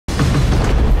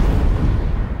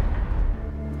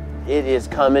It is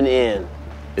coming in.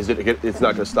 Is it? It's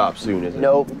not going to stop soon, is it?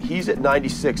 Nope. He's at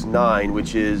 96.9,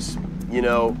 which is, you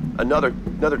know, another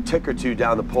tick or two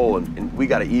down the pole, and we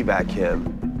got to evac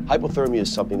him. Hypothermia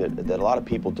is something that a lot of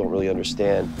people don't really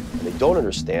understand, and they don't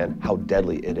understand how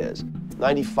deadly it is.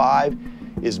 95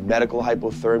 is medical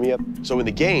hypothermia. So in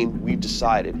the game, we've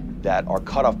decided that our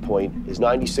cutoff point is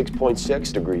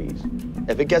 96.6 degrees.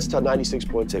 If it gets to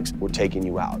 96.6, we're taking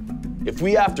you out. If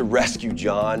we have to rescue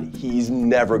John, he's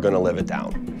never gonna live it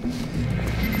down.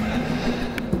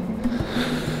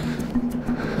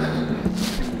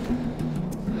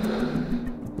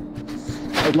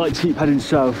 I'd like to keep heading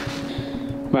south.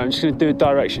 Right, I'm just going to do a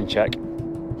direction check.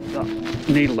 That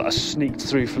needle that I sneaked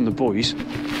through from the boys,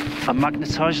 I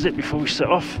magnetised it before we set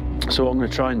off. So what I'm going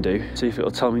to try and do, see if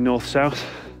it'll tell me north-south.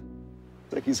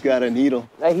 Like he's got a needle.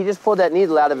 Hey, he just pulled that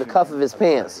needle out of the cuff of his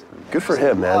pants. Good for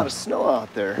him, man. A lot of snow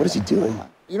out there. What is he doing?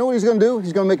 You know what he's going to do?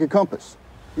 He's going to make a compass.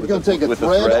 He's going to take a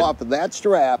thread off of that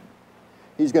strap.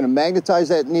 He's going to magnetize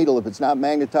that needle if it's not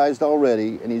magnetized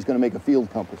already, and he's going to make a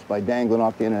field compass by dangling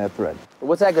off the end of that thread.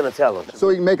 What's that going to tell him? So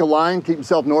he can make a line, keep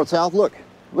himself north-south. Look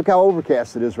how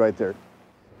overcast it is right there.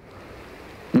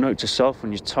 Note to self,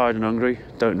 when you're tired and hungry,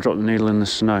 don't drop the needle in the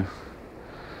snow.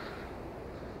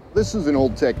 This is an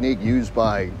old technique used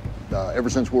by, ever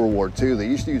since World War II. They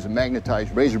used to use a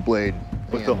magnetized razor blade.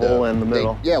 With the hole in the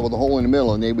middle. Yeah, with the hole in the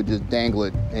middle, and they would just dangle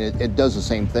it, and it does the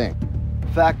same thing.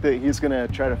 The fact that he's going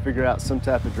to try to figure out some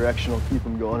type of direction will keep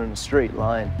him going in a straight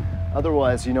line.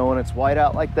 Otherwise, you know, when it's white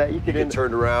out like that, you could get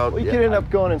turned around. Well, you could end up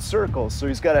going in circles, so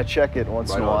he's got to check it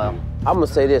once in a while. I'm going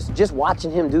to say this, just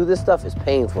watching him do this stuff is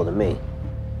painful to me.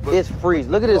 It's freeze.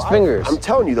 Look at his fingers. I'm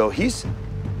telling you though, he's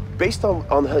based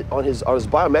on his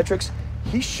biometrics,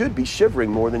 he should be shivering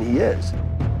more than he is.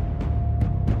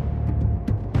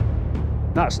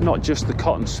 That's not just the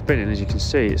cotton spinning, as you can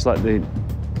see. It's like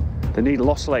the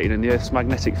needle oscillating in the Earth's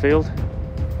magnetic field.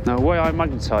 Now, the way I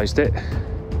magnetised it,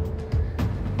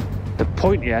 the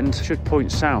pointy end should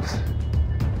point south.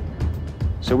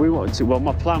 So we wanted to, well,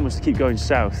 my plan was to keep going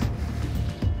south.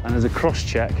 And as a cross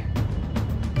check.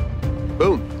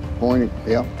 Boom. Pointing,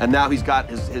 yeah. And now he's got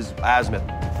his azimuth.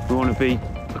 We want to be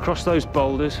across those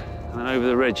boulders and then over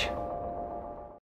the ridge.